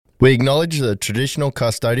We acknowledge the traditional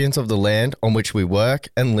custodians of the land on which we work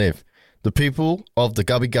and live, the people of the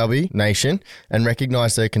Gubbi Gubbi Nation, and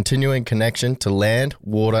recognise their continuing connection to land,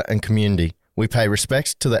 water and community. We pay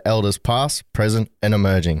respects to the elders past, present and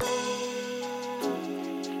emerging.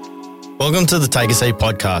 Welcome to the Take a Seat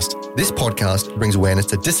podcast. This podcast brings awareness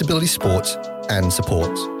to disability sports and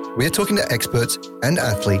supports. We are talking to experts and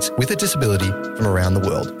athletes with a disability from around the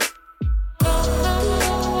world.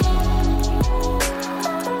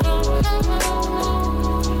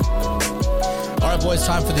 All right, boys,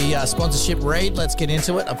 time for the sponsorship read. Let's get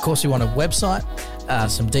into it. Of course, we want a website,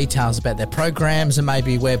 some details about their programs and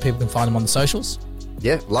maybe where people can find them on the socials.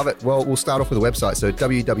 Yeah, love it. Well, we'll start off with a website. So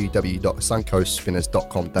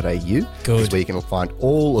www.suncoastspinners.com.au is where you can find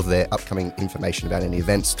all of their upcoming information about any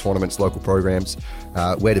events, tournaments, local programs,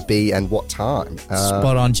 where to be and what time.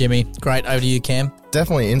 Spot on, Jimmy. Great. Over to you, Cam.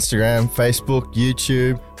 Definitely Instagram, Facebook,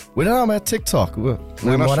 YouTube. We don't know about TikTok. We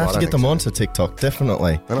might have to get them onto TikTok,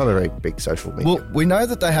 definitely. They're not a very big social media. Well, we know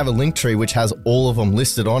that they have a link tree which has all of them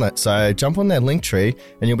listed on it. So jump on their link tree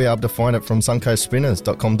and you'll be able to find it from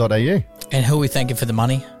suncoastspinners.com.au. And who are we thanking for the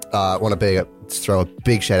money? I want to throw a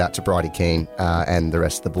big shout out to Bridie Keane and the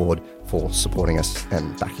rest of the board for supporting us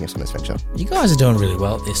and backing us on this venture. You guys are doing really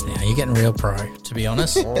well at this now. You're getting real pro, to be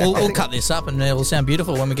honest. We'll cut this up and it will sound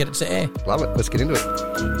beautiful when we get it to air. Love it. Let's get into it.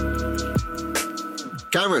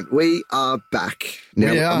 Cameron, we are back.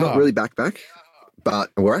 Now, I'm not really back, but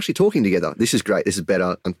we're actually talking together. This is great. This is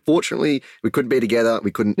better. Unfortunately, we couldn't be together.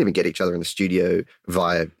 We couldn't even get each other in the studio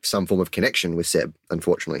via some form of connection with Seb,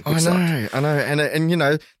 unfortunately. I know. And you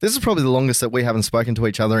know, this is probably the longest that we haven't spoken to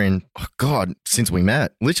each other in, since we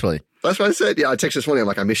met, literally. That's what I said. Yeah, I texted this morning. I'm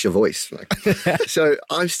like, I miss your voice. So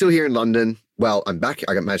I'm still here in London. Well, I'm back.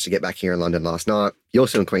 I managed to get back here in London last night. You're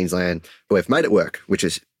still in Queensland. But we've made it work, which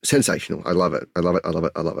is sensational. I love it.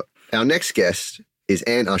 Our next guest is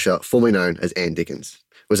Anne Usher, formerly known as Anne Dickens,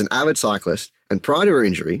 was an avid cyclist and prior to her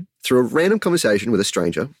injury, through a random conversation with a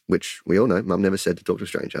stranger, which we all know, Mum never said to talk to a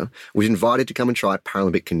stranger, was invited to come and try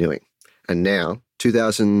Paralympic canoeing. And now,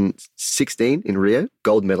 2016 in Rio,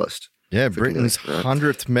 gold medalist. Yeah, Britain's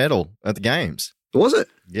 100th medal at the Games. Was it?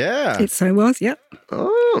 Yeah. It so was, yep.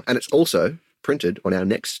 Oh, and it's also printed on our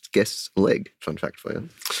next guest's leg. Fun fact for you.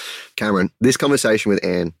 Cameron, this conversation with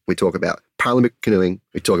Anne, we talk about Paralympic canoeing,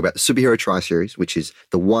 we talk about the Superhero Tri-Series, which is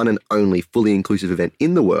the one and only fully inclusive event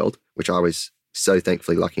in the world, which I was so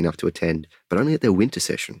thankfully lucky enough to attend, but only at their winter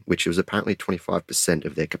session, which was apparently 25%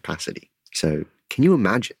 of their capacity. So can you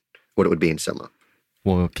imagine what it would be in summer?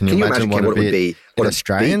 Well, can you imagine what it would be in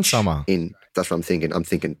Australian summer? That's what I'm thinking. I'm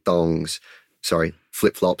thinking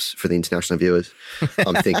flip-flops for the international viewers.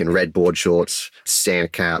 I'm thinking red board shorts, Santa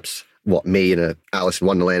caps, me in a Alice in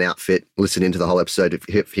Wonderland outfit, listening to the whole episode to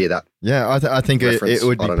hear that. Yeah, I think it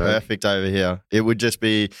would be perfect over here. It would just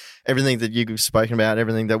be everything that you've spoken about,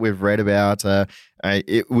 everything that we've read about.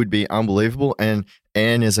 It would be unbelievable. And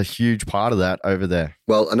Anne is a huge part of that over there.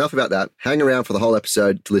 Well, enough about that. Hang around for the whole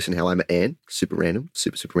episode to listen to how I met Anne. Super random.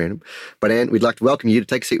 But Anne, we'd like to welcome you to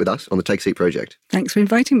take a seat with us on the Take a Seat project. Thanks for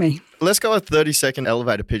inviting me. Let's go a 30-second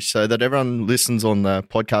elevator pitch so that everyone listens on the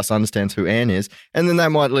podcast understands who Anne is. And then that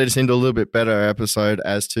might lead us into a little bit better episode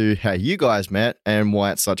as to how you guys met and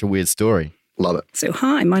why it's such a weird story. Love it. So,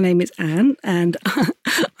 hi, my name is Anne, and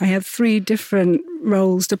I have 3 different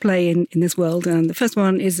roles to play in this world. And the first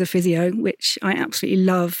one is a physio, which I absolutely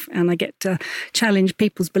love, and I get to challenge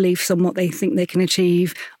people's beliefs on what they think they can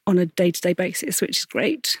achieve on a day-to-day basis, which is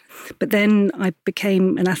great. But then I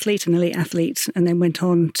became an elite athlete, and then went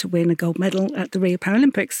on to win a gold medal at the Rio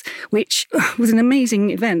Paralympics, which was an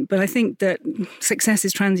amazing event. But I think that success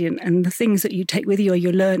is transient, and the things that you take with you are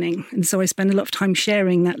your learning. And so I spend a lot of time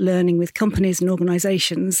sharing that learning with companies and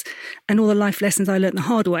organisations, and all the life lessons I learned the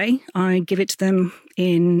hard way, I give it to them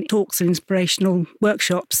in talks and inspirational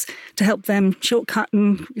workshops to help them shortcut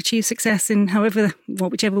and achieve success in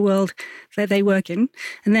whichever world that they work in.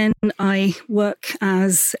 And then I work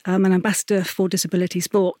as an ambassador for disability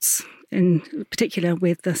sports, in particular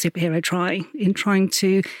with the Superhero Tri, in trying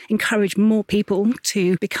to encourage more people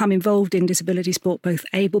to become involved in disability sport, both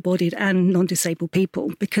able-bodied and non-disabled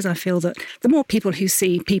people, because I feel that the more people who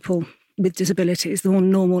see people with disabilities, the more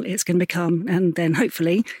normal it's going to become, and then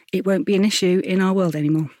hopefully it won't be an issue in our world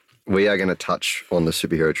anymore. We are going to touch on the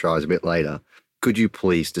Superhero Tries a bit later. Could you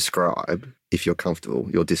please describe, if you're comfortable,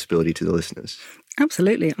 your disability to the listeners?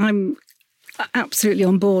 Absolutely. absolutely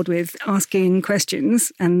on board with asking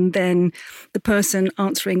questions, and then the person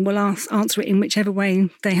answering will answer it in whichever way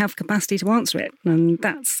they have capacity to answer it. And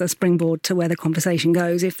that's a springboard to where the conversation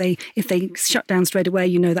goes. If they shut down straight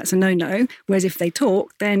away, that's a no-no. Whereas if they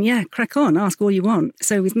talk, then crack on, ask all you want.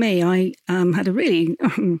 So with me, I had a really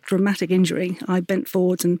dramatic injury. I bent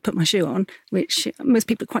forwards and put my shoe on, which most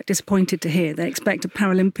people are quite disappointed to hear. They expect a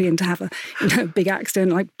Paralympian to have a big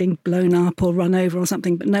accident, like being blown up or run over or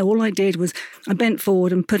something. But no, all I did was I bent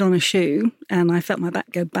forward and put on a shoe, and I felt my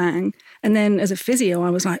back go bang. And then as a physio, I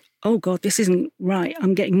was like, oh God, this isn't right.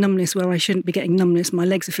 I'm getting numbness where I shouldn't be getting numbness. My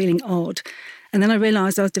legs are feeling odd. And then I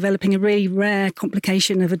realised I was developing a really rare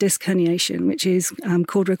complication of a disc herniation, which is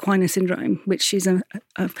called Requiner syndrome, which is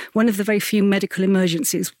one of the very few medical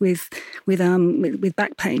emergencies with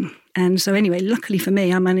back pain. And so anyway, luckily for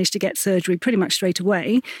me, I managed to get surgery pretty much straight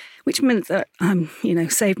away, which meant that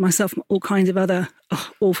saved myself from all kinds of other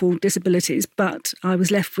awful disabilities. But I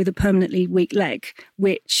was left with a permanently weak leg,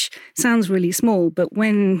 which sounds really small, but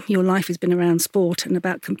when your life has been around sport and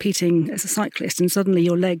about competing as a cyclist, and suddenly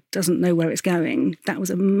your leg doesn't know where it's going, that was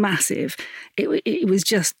a massive. It was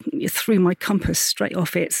just, it threw my compass straight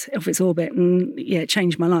off its orbit, and it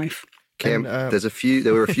changed my life. Cam, there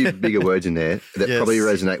were a few bigger words in there that probably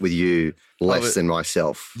resonate with you less than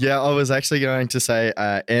myself. Yeah, I was actually going to say,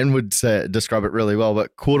 Anne would describe it really well,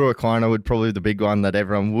 but quarter equina would probably be the big one that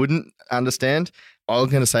everyone wouldn't understand. I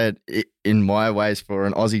was going to say it in my ways for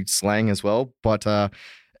an Aussie slang as well, but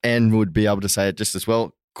Anne would be able to say it just as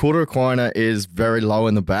well. Quarter equina is very low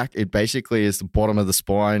in the back. It basically is the bottom of the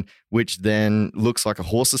spine, which then looks like a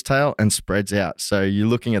horse's tail and spreads out. So you're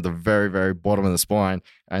looking at the very, very bottom of the spine,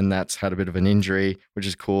 and that's had a bit of an injury, which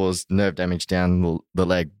has caused nerve damage down the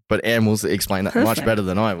leg. But Anne will explain that much better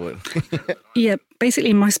than I would. Yeah,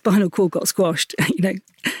 basically my spinal cord got squashed,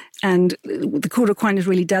 and the quarter equina is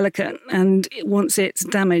really delicate, and once it's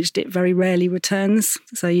damaged, it very rarely returns.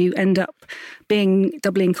 So you end up being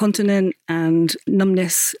doubly incontinent and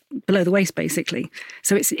numbness below the waist, basically.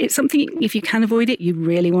 So it's something, if you can avoid it, you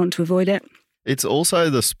really want to avoid it. It's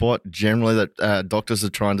also the spot generally that doctors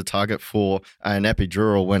are trying to target for an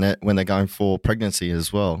epidural when they're going for pregnancy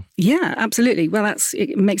as well. Yeah, absolutely. Well,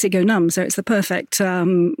 it makes it go numb, so it's the perfect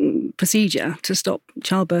procedure to stop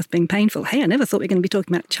childbirth being painful. Hey, I never thought we were going to be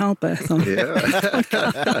talking about childbirth on this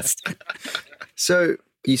podcast. So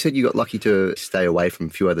you said you got lucky to stay away from a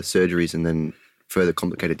few other surgeries and then further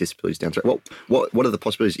complicated disabilities down the road. What are the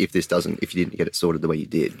possibilities if you didn't get it sorted the way you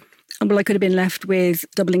did? Well, I could have been left with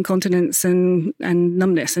double incontinence and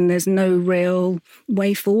numbness, and there's no real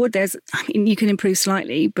way forward. You can improve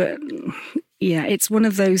slightly, but yeah, it's one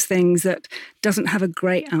of those things that doesn't have a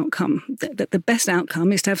great outcome. The best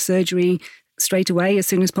outcome is to have surgery straight away as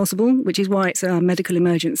soon as possible, which is why it's a medical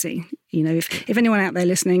emergency. If anyone out there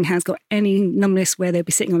listening has got any numbness where they'll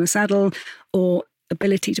be sitting on a saddle or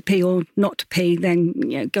ability to pee or not to pee,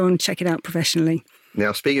 then go and check it out professionally.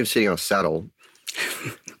 Now, speaking of sitting on a saddle,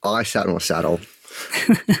 I sat on a saddle,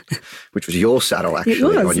 which was your saddle actually,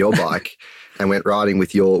 on your bike, and went riding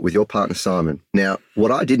with your partner Simon. Now,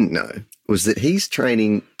 what I didn't know was that he's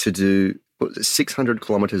training to do 600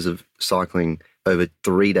 kilometres of cycling over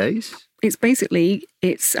 3 days. It's basically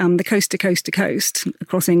the coast to coast to coast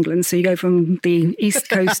across England. So you go from the east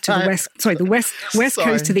coast to the west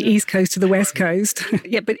coast to the east coast to the west coast.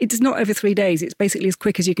 Yeah, but it's not over 3 days. It's basically as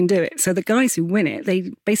quick as you can do it. So the guys who win it,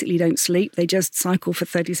 they basically don't sleep. They just cycle for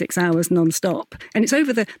 36 hours non-stop. And it's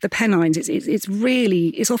over the Pennines.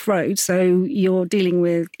 It's off-road. So you're dealing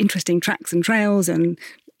with interesting tracks and trails and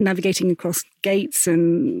navigating across gates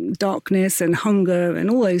and darkness and hunger and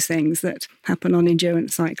all those things that happen on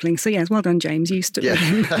endurance cycling. So, yes, well done, James. You stood with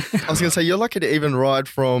him. I was going to say, you're lucky to even ride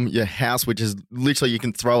from your house, which is literally you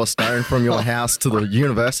can throw a stone from your house to the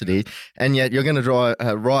university, and yet you're going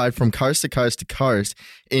to ride from coast to coast to coast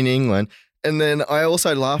in England. And then I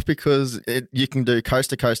also laugh because you can do coast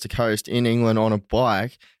to coast to coast in England on a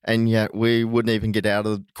bike, and yet we wouldn't even get out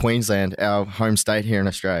of Queensland, our home state here in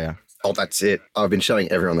Australia. Oh, that's it. I've been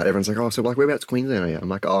showing everyone that. Everyone's like, so whereabouts Queensland are you? I'm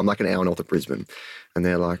like, I'm like an hour north of Brisbane. And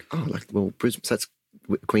they're like, Brisbane, so that's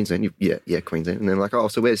Queensland. Yeah, Queensland. And they're like,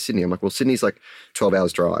 so where's Sydney? I'm like, well, Sydney's like 12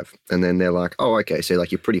 hours drive. And then they're like, oh, okay, so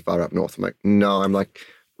like you're pretty far up north. I'm like, no, I'm like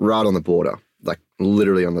right on the border, like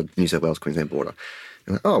literally on the New South Wales, Queensland border.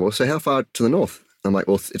 And like, oh, well, so how far to the north? I'm like,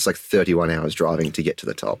 well, it's like 31 hours driving to get to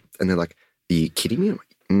the top. And they're like, are you kidding me? I'm like,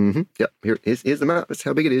 yep. Here's the map. That's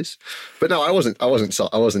how big it is. But no, I wasn't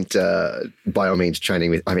by all means training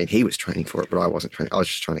with. I mean, he was training for it, but I wasn't training. I was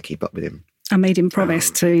just trying to keep up with him. I made him promise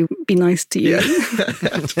to be nice to you. Yeah.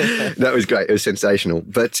 That was great. It was sensational.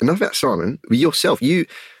 But enough about Simon. Yourself, you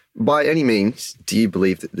By any means, do you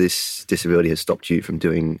believe that this disability has stopped you from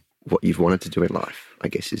doing what you've wanted to do in life? I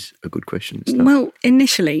guess is a good question. Well,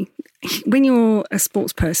 initially, when you're a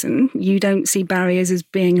sports person, you don't see barriers as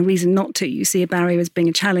being a reason not to. You see a barrier as being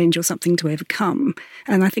a challenge or something to overcome.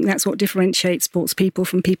 And I think that's what differentiates sports people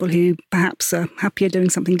from people who perhaps are happier doing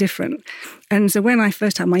something different. And so when I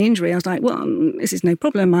first had my injury, I was like, well, this is no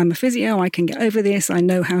problem. I'm a physio. I can get over this. I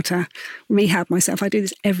know how to rehab myself. I do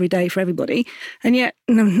this every day for everybody. And yet,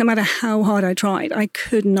 no matter how hard I tried, I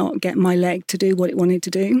could not get my leg to do what it wanted to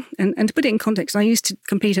do. And to put it in context, I used to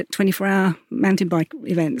compete at 24-hour mountain bike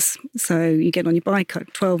events. So you get on your bike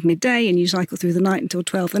at 12 midday and you cycle through the night until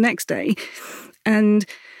 12 the next day. And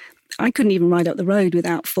I couldn't even ride up the road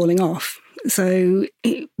without falling off. So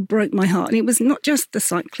it broke my heart. And it was not just the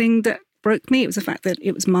cycling that broke me. It was the fact that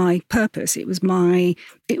it was my purpose. It was my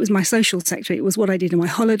social sector. It was what I did on my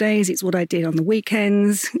holidays. It's what I did on the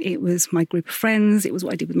weekends. It was my group of friends. It was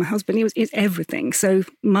what I did with my husband. It's everything. So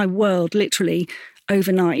my world literally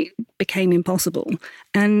overnight became impossible.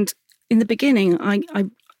 And in the beginning,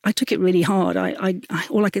 I took it really hard.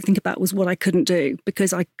 All I could think about was what I couldn't do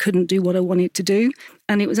because I couldn't do what I wanted to do.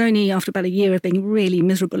 And it was only after about a year of being really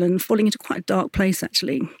miserable and falling into quite a dark place,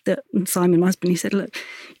 actually, that Simon, my husband, he said, look,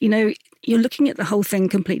 you're looking at the whole thing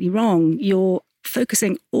completely wrong. You're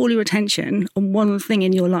focusing all your attention on one thing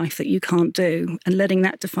in your life that you can't do and letting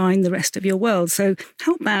that define the rest of your world. So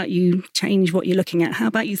how about you change what you're looking at? How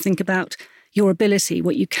about you think about your ability,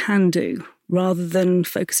 what you can do, rather than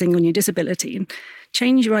focusing on your disability, and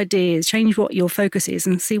change your ideas, change what your focus is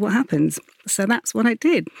and see what happens. So that's what I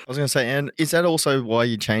did. I was going to say, Anne, is that also why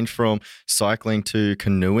you changed from cycling to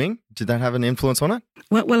canoeing? Did that have an influence on it?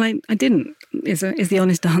 Well, I didn't, is the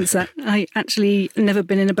honest answer. I actually never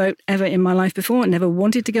been in a boat ever in my life before. I never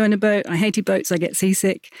wanted to go in a boat. I hated boats. I get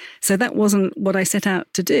seasick. So that wasn't what I set out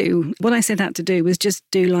to do. What I set out to do was just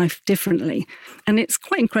do life differently. And it's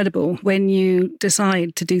quite incredible when you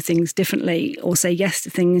decide to do things differently or say yes to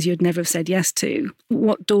things you'd never have said yes to,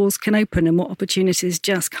 what doors can open and what opportunities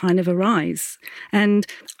just kind of arise. And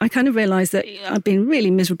I kind of realised that I've been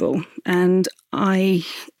really miserable and I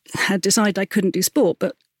had decided I couldn't do sport,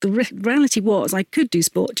 but the reality was I could do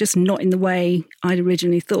sport, just not in the way I'd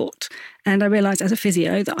originally thought. And I realised as a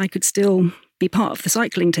physio that I could still be part of the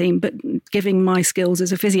cycling team, but giving my skills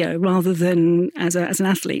as a physio rather than as an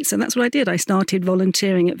athlete. So that's what I did. I started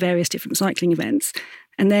volunteering at various different cycling events.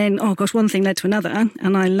 And then, one thing led to another,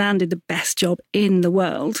 and I landed the best job in the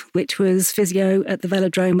world, which was physio at the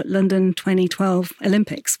Velodrome at London 2012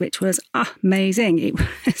 Olympics, which was amazing. It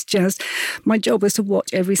was just, my job was to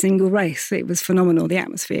watch every single race. It was phenomenal, the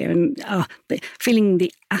atmosphere, and feeling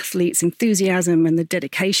the athletes' enthusiasm and the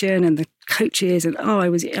dedication and the coaches, and I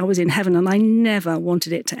was in heaven, and I never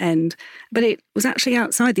wanted it to end. But it was actually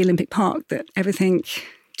outside the Olympic Park that everything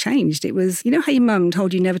changed. It was, how your mum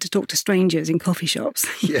told you never to talk to strangers in coffee shops?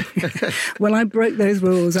 Yeah. Well, I broke those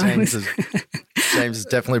rules. James is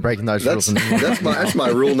definitely breaking those rules. That's my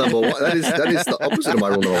rule number one. That is the opposite of my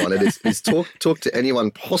rule number one. It is talk to anyone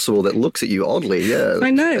possible that looks at you oddly. Yeah, I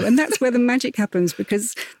know, and that's where the magic happens,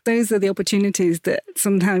 because those are the opportunities that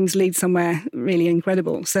sometimes lead somewhere really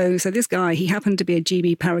incredible. So this guy, he happened to be a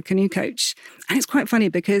GB para canoe coach, and it's quite funny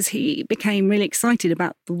because he became really excited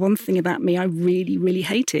about the one thing about me I really, really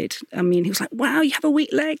hated. I mean, he was like, "Wow, you have a weak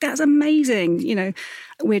leg. That's amazing."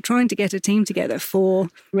 We're trying to get a team together for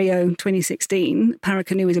Rio 2016.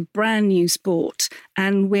 Paracanoe is a brand new sport,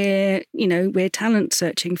 and we're talent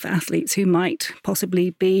searching for athletes who might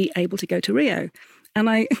possibly be able to go to Rio. And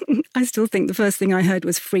I still think the first thing I heard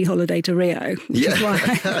was free holiday to Rio. Which is why.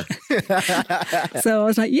 So I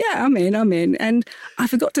was like, yeah, I'm in. And I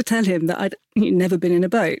forgot to tell him that I'd never been in a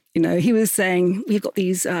boat. He was saying, we've got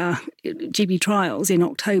these GB trials in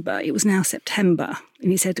October. It was now September. And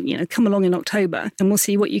he said, come along in October and we'll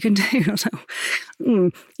see what you can do. I was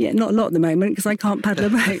like, not a lot at the moment because I can't paddle a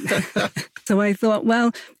boat. So I thought,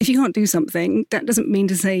 well, if you can't do something, that doesn't mean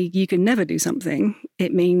to say you can never do something.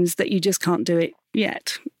 It means that you just can't do it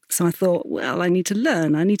yet. So I thought, well, I need to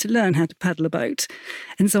learn how to paddle a boat.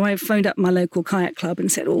 And so I phoned up my local kayak club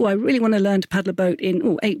and said, I really want to learn to paddle a boat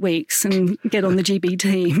in 8 weeks and get on the GB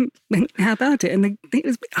team. How about it? And it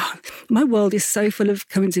was, my world is so full of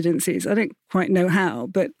coincidences. I don't quite know how.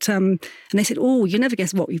 But and they said, oh, you never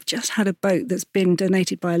guess what? We've just had a boat that's been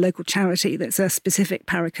donated by a local charity that's a specific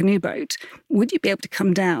para-canoe boat. Would you be able to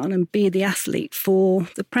come down and be the athlete for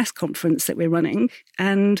the press conference that we're running?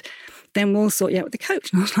 And then we'll sort you out with the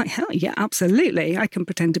coach. And I was like, hell yeah, absolutely. I can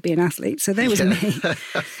pretend to be an athlete. So there was me.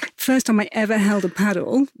 First time I ever held a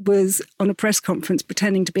paddle was on a press conference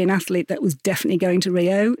pretending to be an athlete that was definitely going to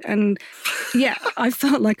Rio. And yeah, I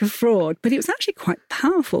felt like a fraud, but it was actually quite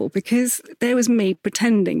powerful because there was me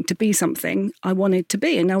pretending to be something I wanted to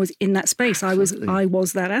be. And I was in that space. I was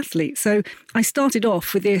that athlete. So I started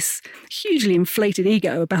off with this hugely inflated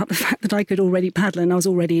ego about the fact that I could already paddle and I was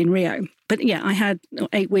already in Rio. But yeah, I had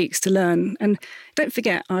 8 weeks to learn. And don't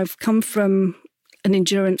forget, I've come from an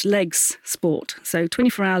endurance legs sport, so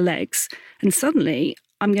 24-hour legs. And suddenly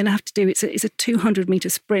I'm going to have to do, it's a 200-metre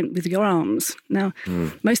sprint with your arms. Now,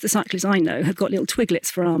 most of the cyclists I know have got little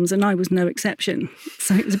twiglets for arms, and I was no exception.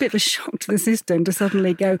 So it was a bit of a shock to the system to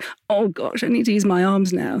suddenly go, oh gosh, I need to use my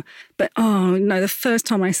arms now. But oh no, the first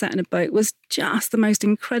time I sat in a boat was just the most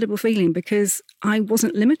incredible feeling because I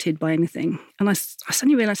wasn't limited by anything. And I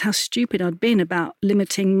suddenly realised how stupid I'd been about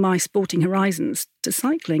limiting my sporting horizons to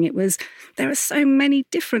cycling. It was, there are so many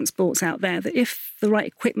different sports out there that if the right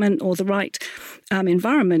equipment or the right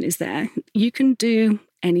environment is there, you can do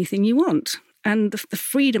anything you want. And the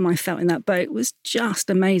freedom I felt in that boat was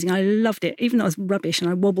just amazing. I loved it, even though I was rubbish and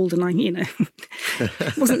I wobbled and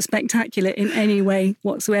it wasn't spectacular in any way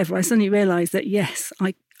whatsoever. I suddenly realised that, yes,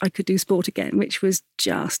 I could do sport again, which was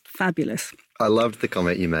just fabulous. I loved the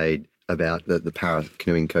comment you made about the para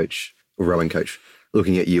canoeing coach or rowing coach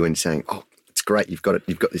looking at you and saying, oh, it's great, you've got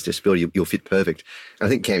this disability, you'll fit perfect. And I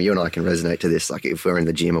think, Cam, you and I can resonate to this, like if we're in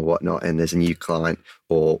the gym or whatnot and there's a new client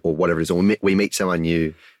or whatever it is, or we meet someone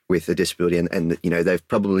new with a disability and they've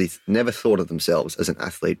probably never thought of themselves as an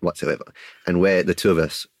athlete whatsoever. And where the two of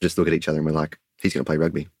us just look at each other and we're like, he's going to play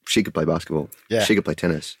rugby. She could play basketball. Yeah. She could play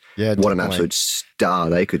tennis. Yeah, what an absolute star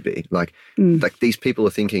they could be. Like these people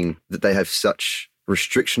are thinking that they have such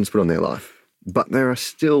restrictions put on their life. But there are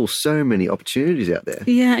still so many opportunities out there.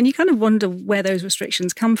 Yeah, and you kind of wonder where those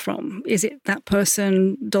restrictions come from. Is it that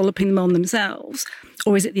person dolloping them on themselves,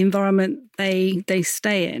 or is it the environment they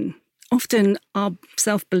stay in? Often our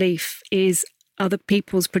self-belief is other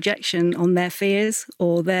people's projection on their fears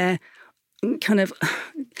or their kind of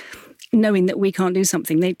knowing that we can't do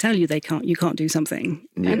something. They tell you you can't do something.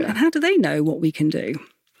 Yeah. And how do they know what we can do?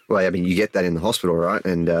 Well, I mean, you get that in the hospital, right?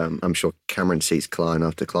 And I'm sure Cameron sees client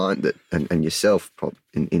after client and yourself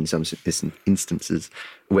in some instances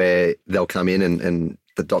where they'll come in and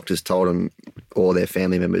the doctors told them or their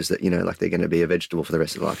family members that, like they're going to be a vegetable for the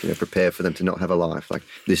rest of life, prepare for them to not have a life. Like,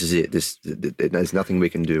 this is it. There's nothing we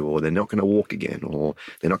can do, or they're not going to walk again, or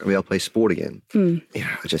they're not going to be able to play sport again.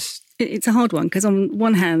 It's a hard one because on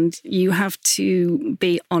one hand, you have to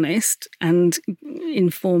be honest and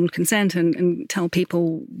informed consent and tell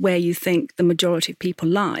people where you think the majority of people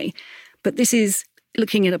lie. But this is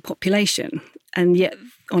looking at a population, and yet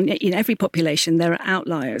in every population, there are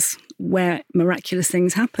outliers where miraculous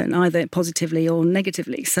things happen, either positively or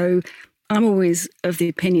negatively. So I'm always of the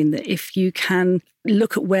opinion that if you can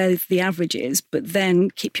look at where the average is, but then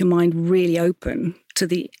keep your mind really open to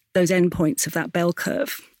those endpoints of that bell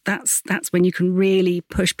curve, that's when you can really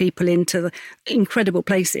push people into the incredible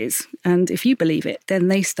places. And if you believe it, then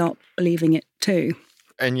they start believing it too.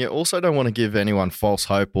 And you also don't want to give anyone false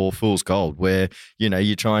hope or fool's gold where,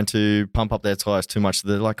 you're trying to pump up their tires too much.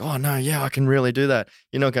 They're like, oh, no, yeah, I can really do that.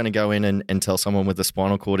 You're not going to go in and tell someone with a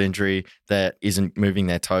spinal cord injury that isn't moving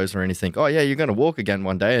their toes or anything, oh, yeah, you're going to walk again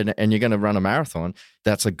one day and you're going to run a marathon.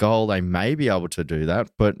 That's a goal. They may be able to do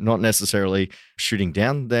that, but not necessarily shooting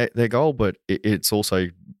down their goal, but it's also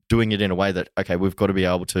doing it in a way that, okay, we've got to be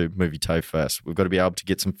able to move your toe first. We've got to be able to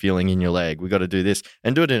get some feeling in your leg. We've got to do this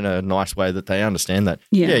and do it in a nice way that they understand that,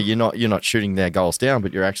 you're not shooting their goals down,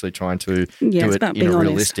 but you're actually trying to do it in a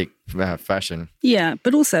realistic fashion. Yeah,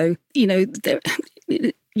 but also,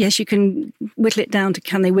 yes, you can whittle it down to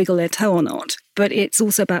can they wiggle their toe or not, but it's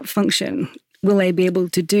also about function. Will they be able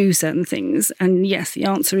to do certain things? And yes, the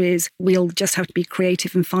answer is we'll just have to be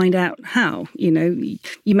creative and find out how. You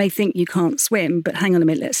may think you can't swim, but hang on a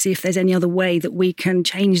minute, let's see if there's any other way that we can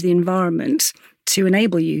change the environment to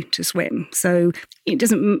enable you to swim. So it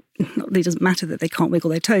doesn't matter that they can't wiggle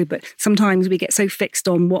their toe, but sometimes we get so fixed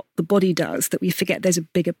on what the body does that we forget there's a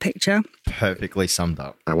bigger picture. Perfectly summed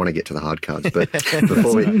up. I want to get to the hard cards, but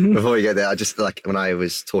before we get there, I just like when I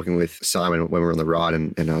was talking with Simon when we were on the ride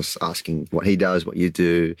and I was asking what he does, what you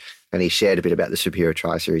do, and he shared a bit about the Superior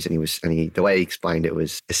Tri Series, and the way he explained it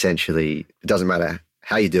was essentially it doesn't matter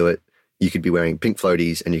how you do it, you could be wearing pink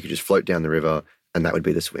floaties and you could just float down the river and that would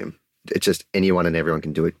be the swim. It's just anyone and everyone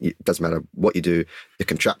can do it. It doesn't matter what you do. The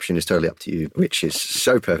contraption is totally up to you, which is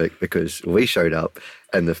so perfect because we showed up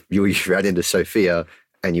and you ran into Sophia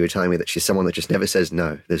and you were telling me that she's someone that just never says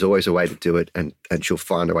no. There's always a way to do it and she'll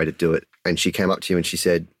find a way to do it. And she came up to you and she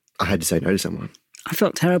said, I had to say no to someone. I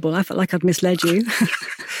felt terrible. I felt like I'd misled you.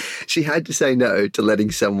 She had to say no to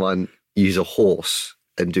letting someone use a horse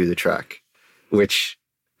and do the track, which...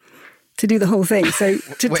 To do the whole thing. So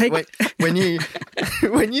to take... Wait. When you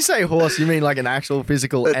say horse, you mean like an actual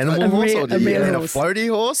physical animal horse? Or do you mean a floaty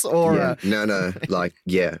horse? Or No. Like,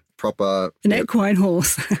 proper... An equine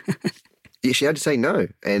horse. Yeah, she had to say no.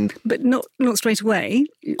 But not straight away.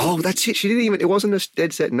 Oh, that's it. She didn't even... It wasn't a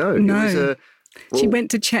dead set no. No. It was she went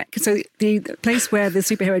to check. So the place where the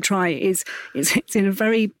superhero try is it's in a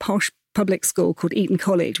very posh public school called Eton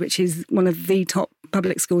College, which is one of the top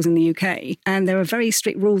public schools in the UK. And there are very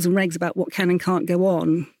strict rules and regs about what can and can't go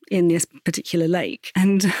on in this particular lake.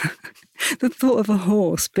 And the thought of a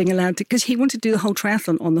horse being allowed to, because he wanted to do the whole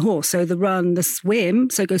triathlon on the horse. So the run, the swim,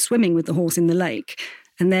 so go swimming with the horse in the lake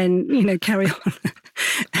and then, carry on.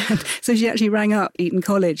 And so she actually rang up Eton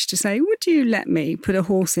College to say, would you let me put a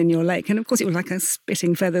horse in your lake? And of course it was like a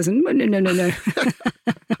spitting feathers and no.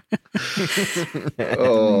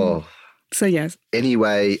 Oh. So yes. Any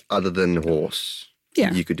way other than horse,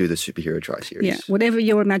 yeah, you could do the superhero try series. Yeah, whatever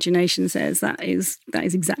your imagination says, that is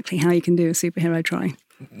exactly how you can do a superhero try.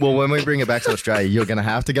 Well, when we bring it back to Australia, you're going to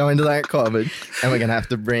have to go into that cupboard and we're going to have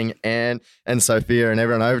to bring Anne and Sophia and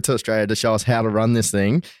everyone over to Australia to show us how to run this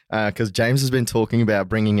thing because James has been talking about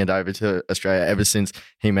bringing it over to Australia ever since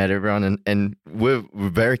he met everyone and we're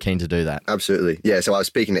very keen to do that. Absolutely. Yeah, so I was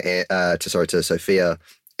speaking to Sophia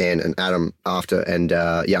and Adam after, and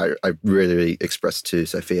I really expressed to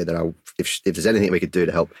Sophia that if there's anything we could do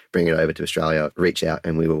to help bring it over to Australia, reach out,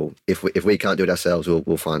 and we will. If we can't do it ourselves,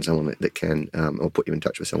 we'll find someone that can, or put you in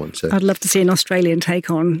touch with someone. So I'd love to see an Australian take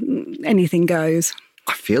on Anything Goes.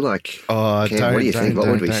 I feel like. Cam, what do you think? What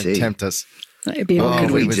would we see? Tempt us. That'd be what could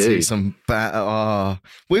we would do? See some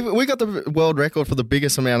we got the world record for the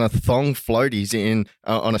biggest amount of thong floaties in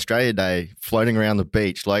on Australia Day floating around the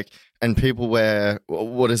beach, and people wear,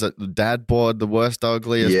 what is it, the dad bod, the worst,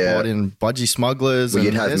 ugliest bod in budgie smugglers. Well,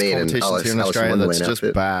 and you'd have there's me competitions here in Australia that's just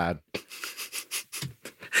bad.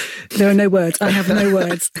 There are no words. I have no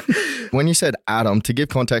words. When you said Adam, to give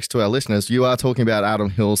context to our listeners, you are talking about Adam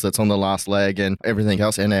Hills that's on the last leg and everything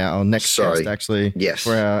else in our next guest, actually,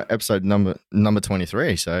 for our episode number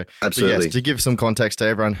 23. So, absolutely. So yes, to give some context to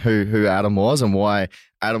everyone who Adam was and why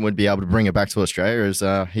Adam would be able to bring it back to Australia is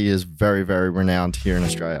he is very, very renowned here in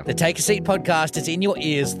Australia. The Take a Seat podcast is in your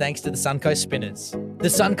ears thanks to the Suncoast Spinners. The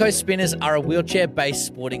Suncoast Spinners are a wheelchair-based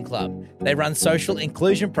sporting club. They run social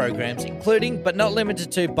inclusion programs, including but not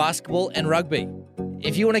limited to basketball and rugby.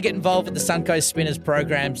 If you want to get involved with the Suncoast Spinners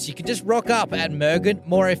programs, you can just rock up at Mergen,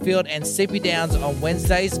 Morayfield and Sippy Downs on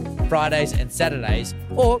Wednesdays, Fridays and Saturdays,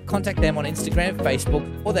 or contact them on Instagram, Facebook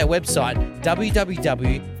or their website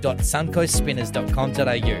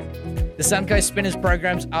www.suncoastspinners.com.au. The Suncoast Spinners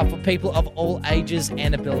programs are for people of all ages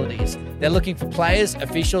and abilities. They're looking for players,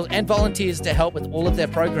 officials and volunteers to help with all of their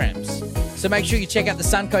programs. So make sure you check out the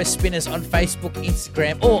Suncoast Spinners on Facebook,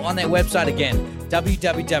 Instagram or on their website again,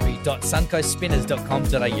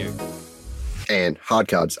 www.suncoastspinners.com.au. And hard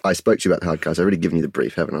cards. I spoke to you about the hard cards. I've already given you the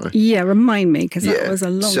brief, haven't I? Yeah, remind me, because that was a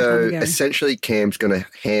long time ago. So essentially, Cam's going to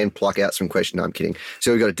hand pluck out some questions. No, I'm kidding.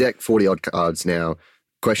 So we've got a deck, 40-odd cards now.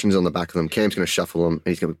 Questions on the back of them. Cam's going to shuffle them, and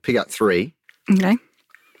he's going to pick out 3. Okay.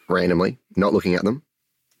 Randomly, not looking at them.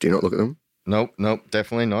 Do not look at them. Nope,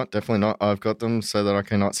 definitely not. I've got them so that I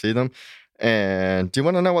cannot see them. And do you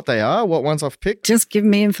want to know what they are? What ones I've picked? Just give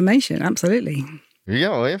me information. Absolutely. Yeah,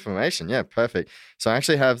 well, information. Yeah, perfect. So I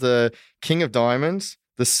actually have the King of Diamonds,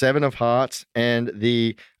 the 7 of Hearts, and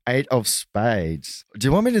the 8 of Spades. Do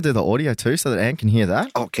you want me to do the audio too so that Anne can hear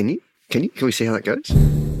that? Oh, can you? Can we see how that goes?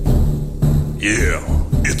 Yeah,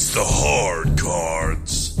 it's the hard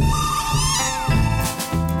cards.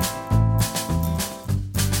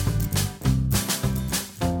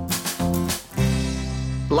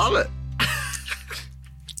 Love it.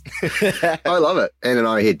 I love it. Anne and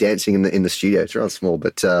I are here dancing in the studio. It's around small,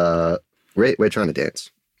 but we're trying to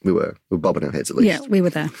dance. We're bobbing our heads at least. Yeah, we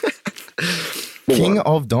were there. King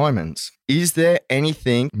of Diamonds. Is there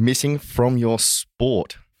anything missing from your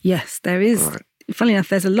sport? Yes, there is. Right. Funnily enough,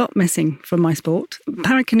 there's a lot missing from my sport.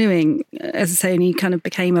 Paracanoeing, as I say, only kind of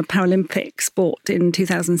became a Paralympic sport in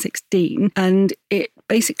 2016. And it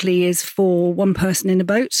basically is for one person in a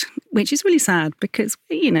boat, which is really sad because,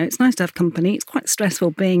 it's nice to have company. It's quite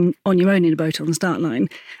stressful being on your own in a boat on the start line.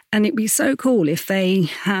 And it'd be so cool if they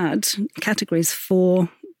had categories for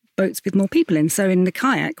boats with more people in. So in the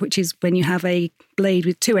kayak, which is when you have a blade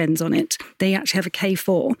with two ends on it, they actually have a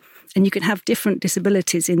K4. And you could have different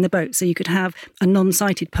disabilities in the boat. So you could have a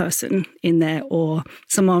non-sighted person in there or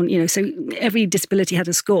someone, so every disability had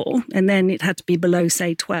a score, and then it had to be below,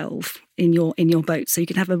 say, 12 in your boat. So you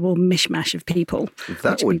could have a real mishmash of people.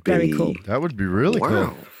 That would be very cool. That would be really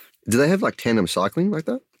cool. Do they have like tandem cycling like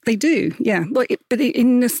that? They do, yeah. But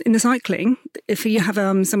in the cycling, if you have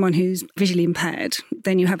someone who's visually impaired,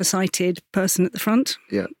 then you have a sighted person at the front.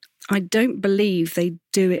 Yeah. I don't believe they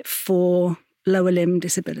do it for lower limb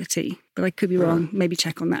disability, but I could be wrong. Maybe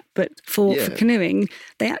check on that. But for canoeing,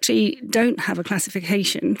 they actually don't have a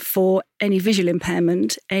classification for any visual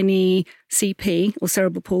impairment, any CP or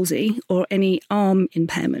cerebral palsy, or any arm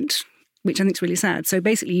impairment, which I think is really sad. So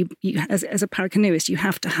basically, you, as a paracanoeist, you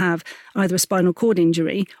have to have either a spinal cord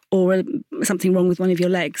injury or something wrong with one of your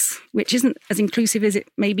legs, which isn't as inclusive as it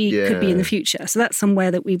maybe could be in the future. So that's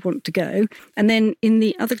somewhere that we want to go. And then in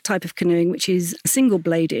the other type of canoeing, which is a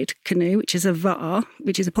single-bladed canoe, which is a va'a,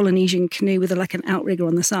 which is a Polynesian canoe with like an outrigger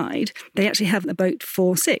on the side, they actually have a boat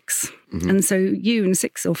for 6. Mm-hmm. And so you and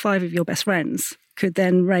 6 or 5 of your best friends could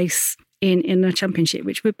then race in a championship,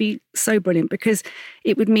 which would be so brilliant because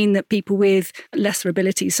it would mean that people with lesser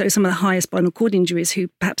abilities, so some of the higher spinal cord injuries who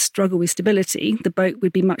perhaps struggle with stability, the boat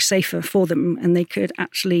would be much safer for them and they could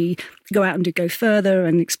actually go out and go further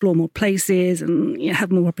and explore more places and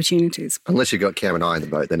have more opportunities. Unless you've got Cam and I in the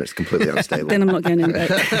boat, then it's completely unstable. Then I'm not going in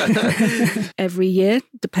the boat. Every year,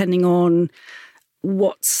 depending on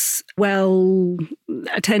what's well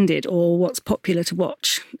attended or what's popular to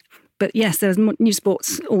watch. But yes, there's new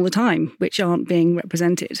sports all the time which aren't being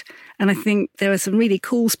represented. And I think there are some really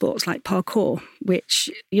cool sports like parkour, which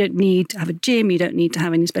you don't need to have a gym, you don't need to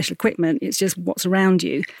have any special equipment. It's just what's around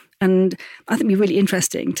you. And I think it'd be really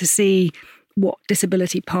interesting to see what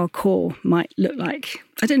disability parkour might look like.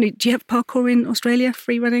 I don't know, do you have parkour in Australia,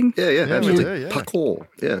 free running? Yeah, absolutely. Parkour,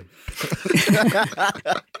 yeah.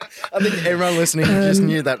 I think everyone listening just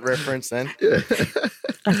knew that reference then. Yeah.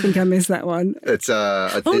 I think I missed that one. It's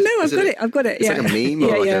I've got it. It's like a meme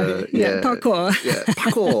or parkour. Yeah,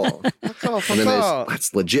 parkour. And then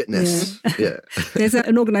that's legitness. Yeah. There's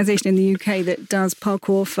an organisation in the UK that does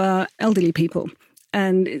parkour for elderly people.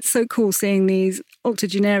 And it's so cool seeing these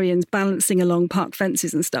octogenarians balancing along park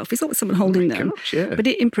fences and stuff. It's not with someone holding them, gosh, yeah. But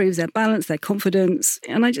it improves their balance, their confidence.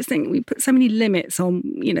 And I just think we put so many limits on,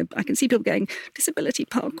 I can see people going, disability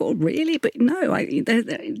parkour, really? But no, there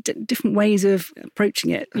are different ways of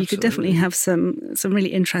approaching it. Absolutely. You could definitely have some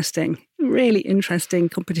really interesting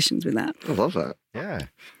competitions with that. I love that. Yeah.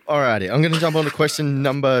 Alrighty, I'm going to jump on to question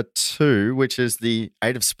number 2, which is the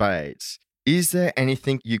 8 of spades. Is there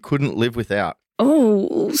anything you couldn't live without?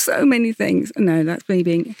 Oh, so many things. No, that's me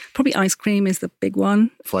being... Probably ice cream is the big one.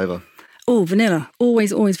 Flavour? Oh, vanilla.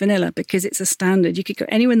 Always vanilla because it's a standard. You could go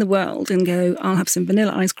anywhere in the world and go, I'll have some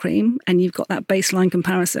vanilla ice cream, and you've got that baseline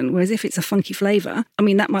comparison. Whereas if it's a funky flavour, I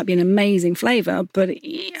mean, that might be an amazing flavour, but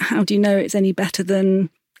how do you know it's any better than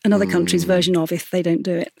another country's version of if they don't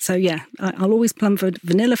do it? So yeah, I'll always plumb for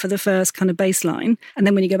vanilla for the first kind of baseline. And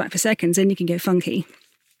then when you go back for seconds, then you can go funky.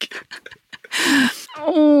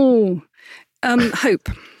 Hope.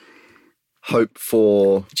 Hope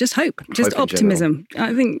for... Just hope. Just hope optimism.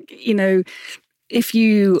 I think, if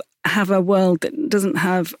you have a world that doesn't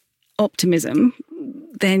have optimism,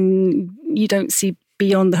 then you don't see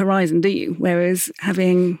beyond the horizon, do you? Whereas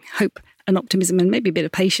having hope and optimism and maybe a bit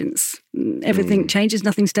of patience, everything changes,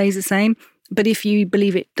 nothing stays the same. But if you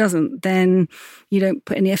believe it doesn't, then you don't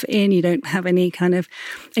put any effort in, you don't have any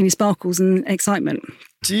sparkles and excitement.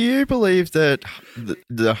 Do you believe that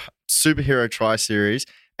the Superhero Tri-Series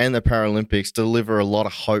and the Paralympics deliver a lot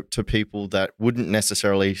of hope to people that wouldn't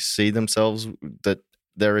necessarily see themselves that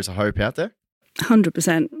there is a hope out there?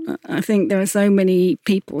 100%. I think there are so many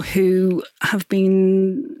people who have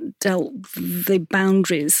been dealt the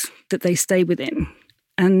boundaries that they stay within.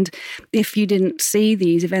 And if you didn't see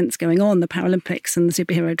these events going on, the Paralympics and the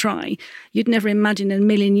Superhero Tri, you'd never imagine in a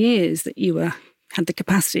million years that you had the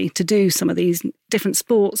capacity to do some of these different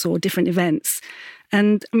sports or different events.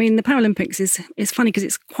 And I mean, the Paralympics is funny because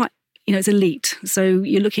it's quite, it's elite. So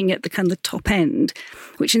you're looking at the kind of the top end,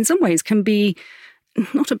 which in some ways can be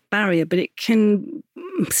not a barrier, but it can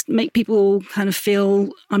make people kind of feel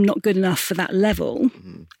I'm not good enough for that level.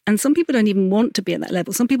 Mm-hmm. And some people don't even want to be at that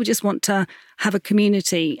level. Some people just want to have a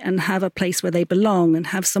community and have a place where they belong and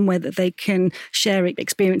have somewhere that they can share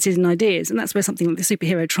experiences and ideas. And that's where something like the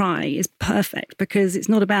Superhero Tri is perfect, because it's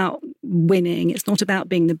not about winning. It's not about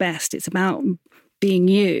being the best. It's about being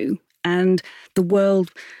you and the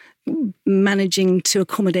world managing to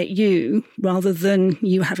accommodate you rather than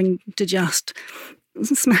you having to just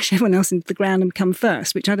smash everyone else into the ground and come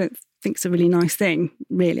first, which I don't think is a really nice thing,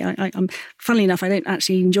 really. I'm funnily enough, I don't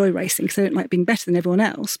actually enjoy racing because I don't like being better than everyone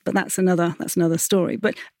else, but that's another story.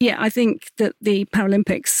 But yeah, I think that the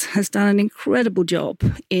Paralympics has done an incredible job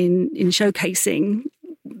in showcasing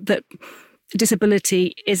that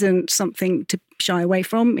disability isn't something to shy away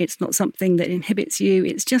from. It's not something that inhibits you.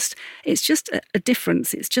 It's just a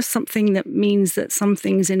difference. It's just something that means that some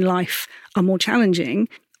things in life are more challenging,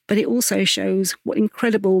 but it also shows what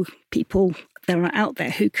incredible people there are out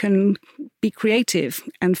there who can be creative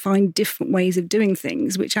and find different ways of doing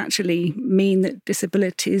things, which actually mean that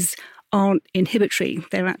disabilities aren't inhibitory.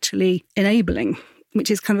 They're actually enabling,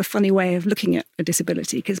 which is kind of a funny way of looking at a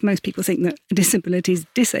disability, because most people think that a disability is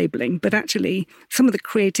disabling, but actually some of the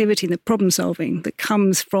creativity and the problem solving that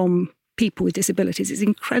comes from people with disabilities is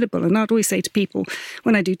incredible. And I'd always say to people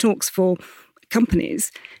when I do talks for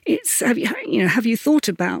companies, it's have you thought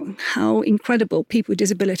about how incredible people with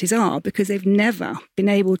disabilities are, because they've never been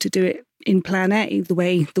able to do it in plan A the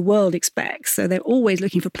way the world expects. So they're always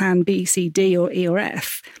looking for plan B, C, D or E or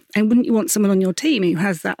F. And wouldn't you want someone on your team who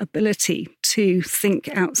has that ability to think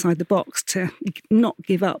outside the box, to not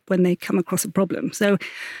give up when they come across a problem? So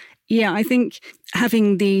yeah, I think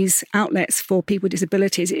having these outlets for people with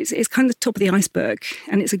disabilities is kind of the top of the iceberg,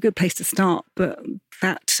 and it's a good place to start. But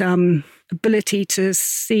that ability to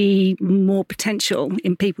see more potential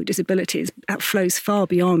in people with disabilities, that flows far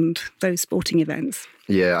beyond those sporting events.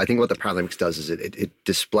 Yeah, I think what the Paralympics does is it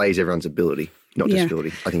displays everyone's ability, not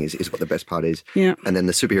disability, I think is what the best part is. Yeah. And then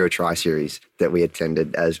the superhero tri-series that we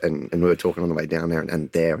attended and we were talking on the way down there and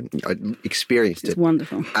I experienced It's it.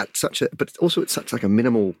 wonderful. At such a, but also at such like a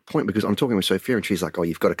minimal point, because I'm talking with Sophia and she's like, oh,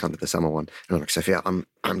 you've got to come to the summer one. And I'm like, Sophia,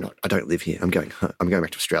 I don't live here. I'm going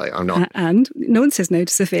back to Australia. I'm not. And no one says no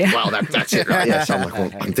to Sophia. Well, that's it, right? Yeah. So I'm like,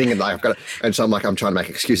 well, I'm thinking like I've got to, and so I'm like, I'm trying to make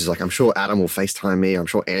excuses. Like, I'm sure Adam will FaceTime me. I'm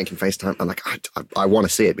sure Anne can FaceTime. I'm like, I want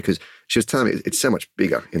to see it, because she was telling me it's so much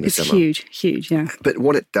bigger in the summer. It's huge, yeah. But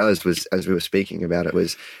what it does was, as we were speaking about it,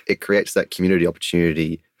 was it creates that community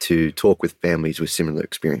opportunity to talk with families with similar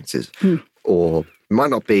experiences, or might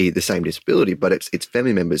not be the same disability, but it's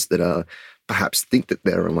family members that are perhaps think that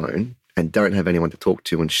they're alone and don't have anyone to talk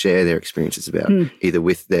to and share their experiences about, either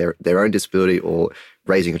with their own disability or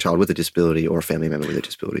raising a child with a disability or a family member with a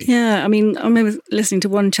disability. Yeah, I mean, I remember listening to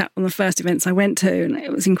one chap on the first events I went to, and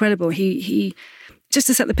it was incredible. He just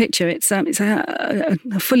to set the picture, it's a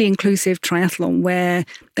fully inclusive triathlon where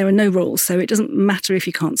there are no rules. So it doesn't matter if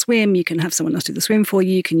you can't swim, you can have someone else do the swim for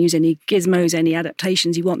you, you can use any gizmos, any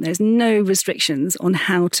adaptations you want. There's no restrictions on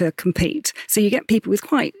how to compete. So you get people with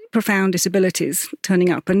quite profound disabilities turning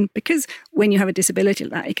up. And because when you have a disability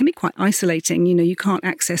like that, it can be quite isolating. You know, you can't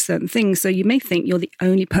access certain things. So you may think you're the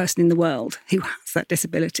only person in the world who has that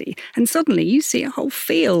disability. And suddenly you see a whole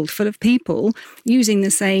field full of people using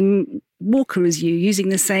the same walker as you, using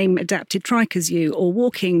the same adapted trike as you, or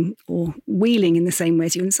walking or wheeling in the same way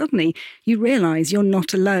as you. And suddenly you realise you're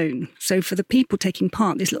not alone. So for the people taking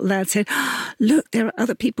part, this little lad said, oh, look, there are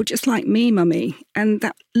other people just like me, Mummy. And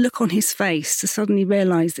that look on his face to suddenly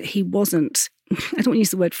realise that he wasn't, I don't want to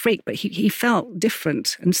use the word freak, but he felt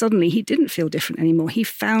different. And suddenly he didn't feel different anymore. He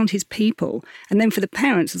found his people. And then for the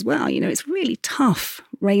parents as well, you know, it's really tough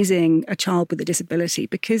raising a child with a disability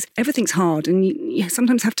because everything's hard and you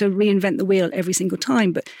sometimes have to reinvent the wheel every single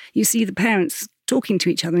time. But you see the parents talking to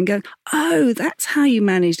each other and go, oh, that's how you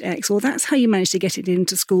managed X, or that's how you managed to get it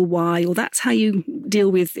into school Y, or that's how you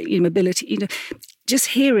deal with mobility. You know, just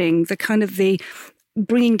hearing the kind of the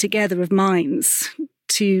bringing together of minds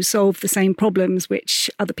to solve the same problems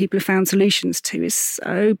which other people have found solutions to is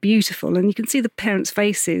so beautiful. And you can see the parents'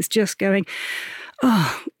 faces just going,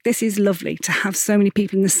 oh, this is lovely to have so many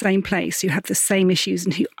people in the same place who have the same issues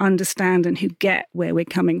and who understand and who get where we're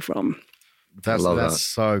coming from. That's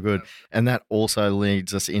so good. And that also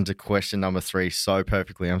leads us into question number 3 so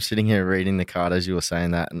perfectly. I'm sitting here reading the card as you were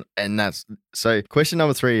saying that. And that's so question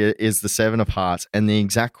number 3 is the 7 of Hearts. And the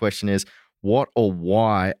exact question is, what or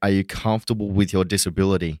why are you comfortable with your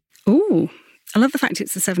disability? Ooh, I love the fact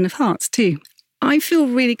it's the 7 of Hearts too. I feel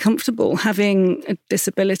really comfortable having a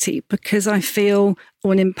disability because I feel,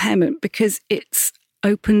 or an impairment, because it's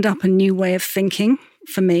opened up a new way of thinking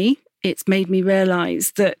for me. It's made me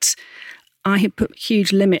realise that I had put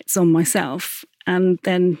huge limits on myself and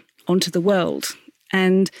then onto the world.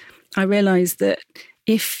 And I realised that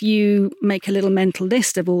if you make a little mental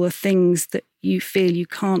list of all the things that you feel you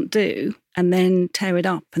can't do and then tear it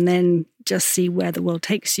up and then just see where the world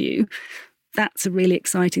takes you, that's a really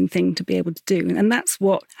exciting thing to be able to do. And that's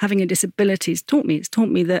what having a disability has taught me. It's taught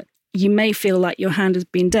me that you may feel like your hand has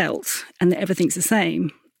been dealt and that everything's the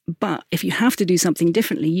same. But if you have to do something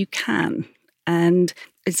differently, you can. And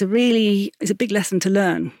it's a big lesson to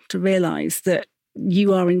learn, to realise that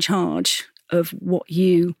you are in charge of what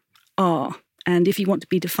you are. And if you want to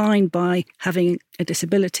be defined by having a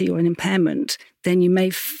disability or an impairment, then you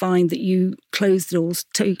may find that you close the doors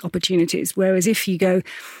to opportunities. Whereas if you go,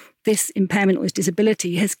 this impairment or this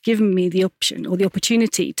disability has given me the option or the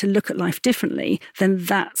opportunity to look at life differently, then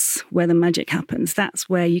that's where the magic happens. That's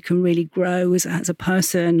where you can really grow as a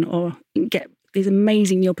person or get these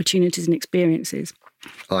amazing new opportunities and experiences.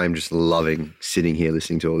 I'm just loving sitting here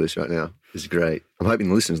listening to all this right now. It's great. I'm hoping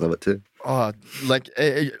the listeners love it too. Oh,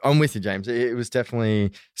 I'm with you, James. It was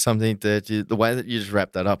definitely something that the way that you just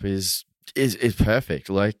wrapped that up is perfect.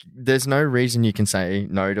 Like, there's no reason you can say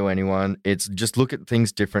no to anyone. It's just look at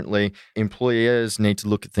things differently. Employers need to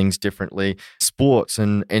look at things differently. Sports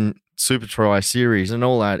and Super Try series and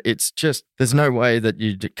all that. It's just, there's no way that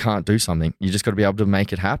you can't do something. You just got to be able to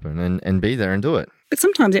make it happen and be there and do it. But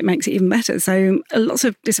sometimes it makes it even better. So lots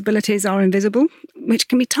of disabilities are invisible, which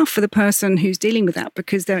can be tough for the person who's dealing with that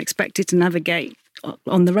because they're expected to navigate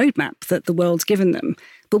on the roadmap that the world's given them.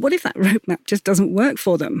 But what if that roadmap just doesn't work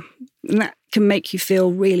for them? And that can make you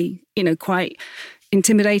feel really, quite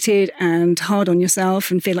intimidated and hard on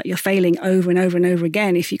yourself and feel like you're failing over and over and over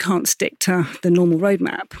again if you can't stick to the normal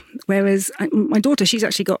roadmap. Whereas my daughter, she's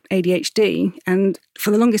actually got ADHD, and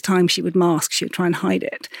for the longest time she would mask, she would try and hide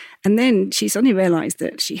it. And then she suddenly realised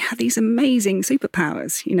that she had these amazing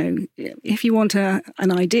superpowers. If you want an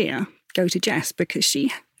idea, go to Jess, because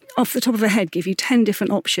she, off the top of her head, give you 10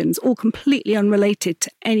 different options, all completely unrelated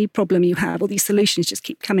to any problem you have. All these solutions just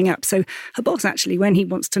keep coming up. So her boss actually, when he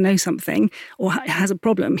wants to know something or has a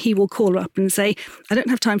problem, he will call her up and say, I don't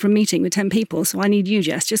have time for a meeting with 10 people, so I need you,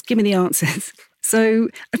 Jess. Just give me the answers. So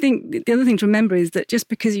I think the other thing to remember is that just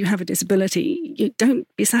because you have a disability, you don't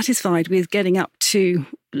be satisfied with getting up to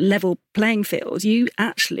level playing field. You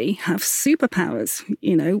actually have superpowers.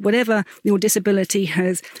 Whatever your disability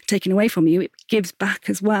has taken away from you, it gives back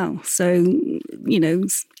as well. So,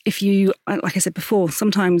 if you, like I said before,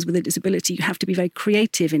 sometimes with a disability, you have to be very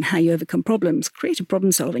creative in how you overcome problems. Creative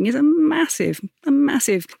problem solving is a massive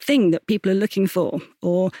thing that people are looking for.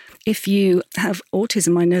 Or if you have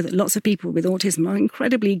autism, I know that lots of people with autism are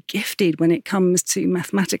incredibly gifted when it comes to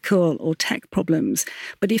mathematical or tech problems.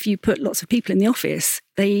 But if you put lots of people in the office,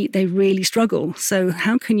 they really struggle. So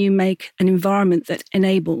how can you make an environment that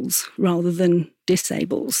enables rather than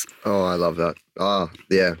disables? Oh, I love that.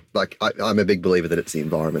 Yeah. Like I'm a big believer that it's the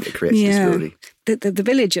environment that creates disability. The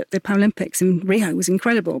village at the Paralympics in Rio was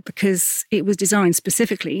incredible because it was designed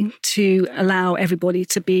specifically to allow everybody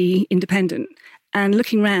to be independent. And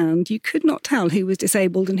looking around, you could not tell who was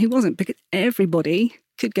disabled and who wasn't because everybody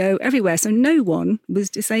could go everywhere. So no one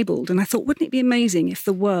was disabled. And I thought, wouldn't it be amazing if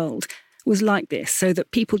the world was like this, so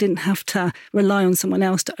that people didn't have to rely on someone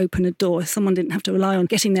else to open a door. Someone didn't have to rely on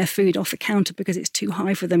getting their food off the counter because it's too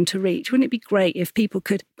high for them to reach. Wouldn't it be great if people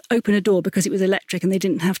could open a door because it was electric and they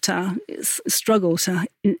didn't have to struggle to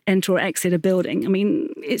enter or exit a building? I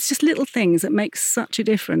mean, it's just little things that make such a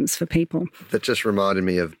difference for people. That just reminded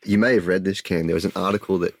me of, you may have read this, Cam, there was an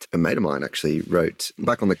article that a mate of mine actually wrote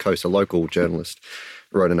back on the coast, a local journalist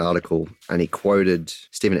wrote an article and he quoted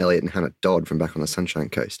Stephen Elliott and Hannah Dodd from back on the Sunshine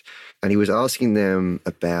Coast. And he was asking them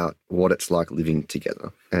about what it's like living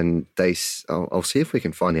together. And I'll see if we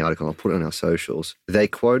can find the article. I'll put it on our socials. They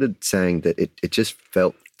quoted saying that it just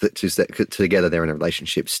felt that together they're in a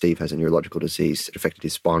relationship. Steve has a neurological disease that affected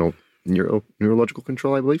his neurological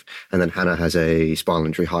control, I believe. And then Hannah has a spinal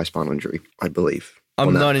injury, high spinal injury, I believe.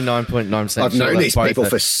 I'm 99.9% I've known these people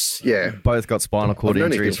both got spinal cord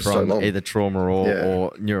injuries from either trauma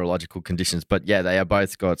or neurological conditions. But yeah, they are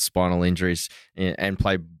both got spinal injuries and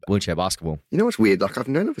play wheelchair basketball. You know what's weird? Like, I've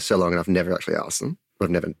known them for so long and I've never actually asked them. I've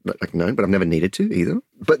never known, but I've never needed to either.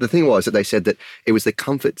 But the thing was that they said that it was the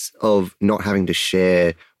comforts of not having to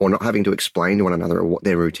share or not having to explain to one another what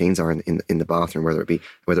their routines are in the bathroom, whether it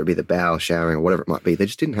be the bowel, showering, or whatever it might be. They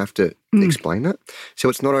just didn't have to explain that. So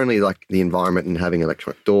it's not only like the environment and having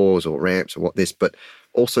electronic doors or ramps or but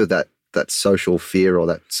also that social fear or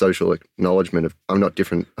that social acknowledgement of, I'm not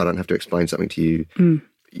different. I don't have to explain something to you.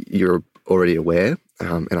 You're already aware.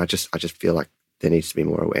 And I just feel like there needs to be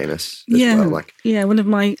more awareness as well. One of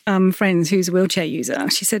my friends who's a wheelchair user,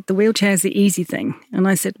 she said the wheelchair is the easy thing. And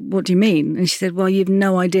I said, what do you mean? And she said, well, you've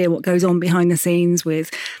no idea what goes on behind the scenes with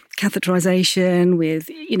catheterization, with,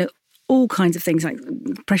 all kinds of things like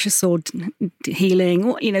pressure sore healing,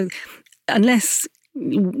 or, unless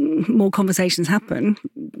more conversations happen,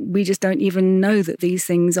 we just don't even know that these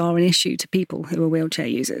things are an issue to people who are wheelchair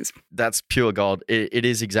users. That's pure gold. It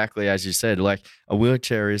is exactly as you said. Like, a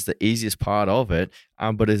wheelchair is the easiest part of it,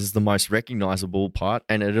 but it is the most recognizable part,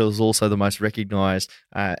 and it is also the most recognized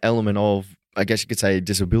element of, I guess you could say,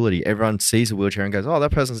 disability. Everyone sees a wheelchair and goes, oh,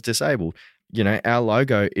 that person's disabled. You know, our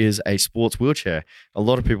logo is a sports wheelchair. A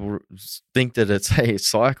lot of people think that it's a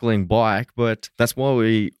cycling bike, but that's why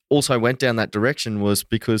we also went down that direction, was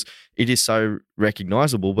because it is so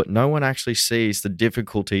recognizable, but no one actually sees the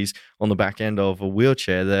difficulties on the back end of a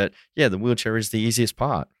wheelchair that, yeah, the wheelchair is the easiest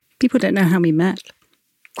part. People don't know how we met.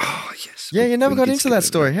 Oh, yes. Yeah, you never got into that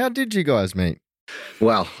story. How did you guys meet?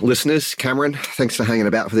 Well, listeners, Cameron, thanks for hanging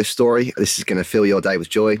about for this story. This is going to fill your day with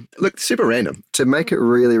joy. Look, super random. To make it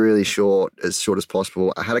really, really short as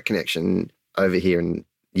possible, I had a connection over here in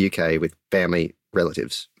UK with family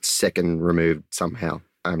relatives, second removed somehow.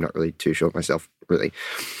 I'm not really too sure myself, really.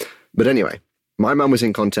 But anyway, my mum was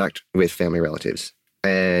in contact with family relatives,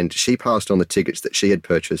 and she passed on the tickets that she had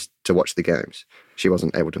purchased to watch the games. She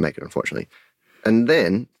wasn't able to make it, unfortunately. And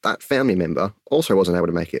then that family member also wasn't able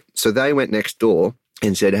to make it. So they went next door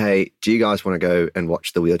and said, hey, do you guys want to go and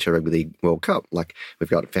watch the Wheelchair Rugby League World Cup? Like, we've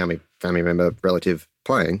got a family member, relative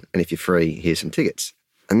playing, and if you're free, here's some tickets.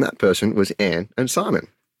 And that person was Anne and Simon.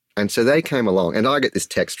 And so they came along, and I get this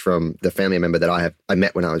text from the family member that I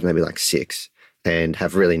met when I was maybe like 6 and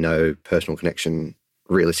have really no personal connection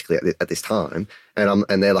realistically at this time.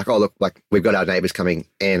 And they're like, oh, look, like, we've got our neighbours coming,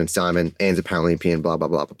 Anne and Simon. Anne's a Paralympian, blah, blah,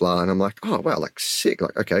 blah, blah, blah. And I'm like, oh, wow, like, sick.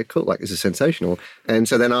 Like, okay, cool. Like, this is sensational. And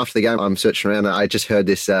so then after the game, I'm searching around, and I just heard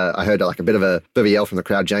this, I heard like a bit of a yell from the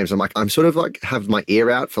crowd, James. I'm like, I'm sort of like, have my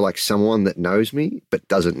ear out for like someone that knows me, but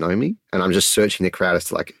doesn't know me. And I'm just searching the crowd as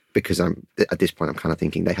to like, because at this point, I'm kind of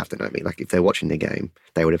thinking they have to know me. Like, if they're watching the game,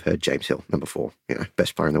 they would have heard James Hill, number 4, you know,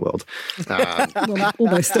 best player in the world. Well,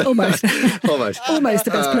 almost the best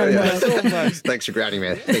player in the world. Almost. Thanks for grounding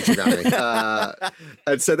me.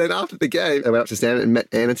 And so then after the game, I went up to stand and met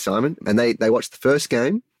Anne and Simon, and they watched the first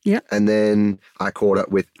game. Yeah. And then I caught up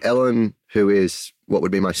with Ellen, who is what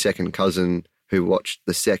would be my second cousin, who watched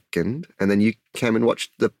the second, and then you came and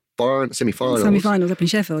watched the semi-finals. Semi-finals up in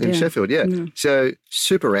Sheffield, yeah. So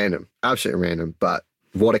super random, absolutely random, but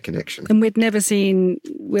what a connection. And we'd never seen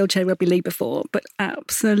Wheelchair Rugby League before, but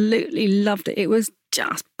absolutely loved it. It was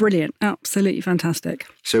just brilliant, absolutely fantastic.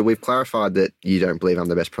 So we've clarified that you don't believe I'm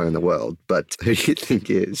the best player in the world, but who do you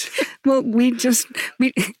think is? Well,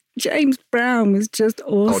 James Brown was just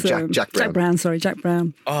awesome. Oh, Jack Brown. Jack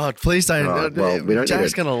Brown. Oh, please don't. Right, well, we don't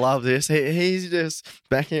Jack's going to love this. He's just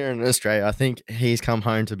back here in Australia. I think he's come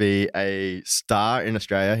home to be a star in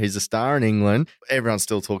Australia. He's a star in England. Everyone's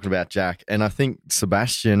still talking about Jack. And I think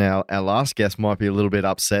Sebastian, our last guest, might be a little bit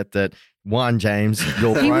upset that, one, James,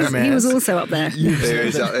 your romance. He was also up there.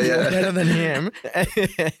 Better than him.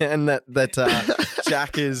 And that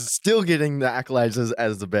Jack is still getting the accolades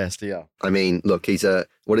as the best here. I mean, look, he's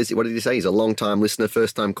what did he say? He's a long-time listener,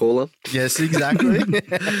 first-time caller. Yes, exactly.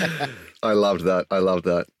 I loved that.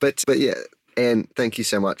 But yeah, Anne, thank you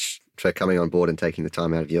so much for coming on board and taking the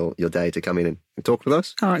time out of your day to come in and talk with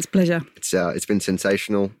us. Oh, it's a pleasure. It's been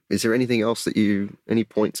sensational. Is there anything else any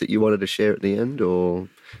points that you wanted to share at the end, or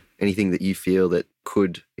anything that you feel that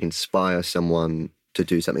could inspire someone to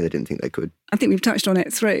do something they didn't think they could? I think we've touched on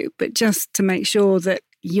it through, but just to make sure that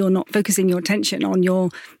you're not focusing your attention on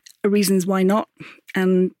your reasons why not,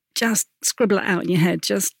 and just scribble it out in your head.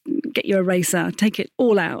 Just get your eraser, take it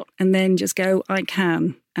all out, and then just go, I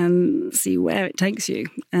can, and see where it takes you.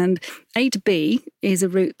 And A to B is a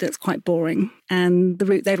route that's quite boring, and the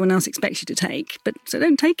route that everyone else expects you to take. But so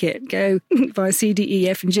don't take it. Go via C, D, E,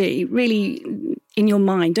 F, and G. Really, in your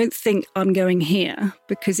mind, don't think I'm going here,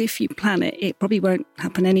 because if you plan it, it probably won't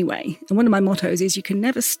happen anyway. And one of my mottos is you can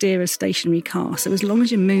never steer a stationary car. So as long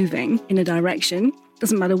as you're moving in a direction,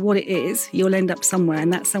 doesn't matter what it is, you'll end up somewhere,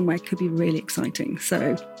 and that somewhere could be really exciting.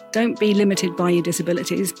 So don't be limited by your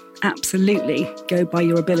disabilities. Absolutely go by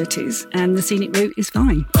your abilities, and the scenic route is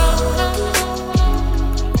fine.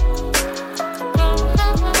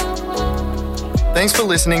 Thanks for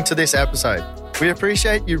listening to this episode. We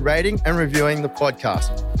appreciate you rating and reviewing the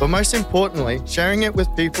podcast, but most importantly, sharing it with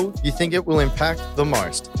people you think it will impact the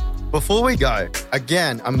most. Before we go,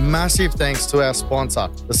 again, a massive thanks to our sponsor,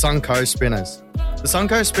 the Sunco Spinners. The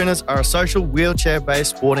Sunco Spinners are a social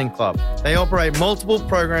wheelchair-based sporting club. They operate multiple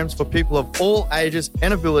programs for people of all ages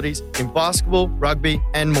and abilities in basketball, rugby,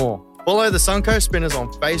 and more. Follow the Sunco Spinners on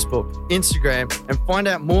Facebook, Instagram, and find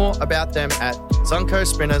out more about them at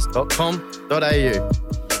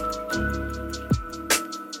suncospinners.com.au.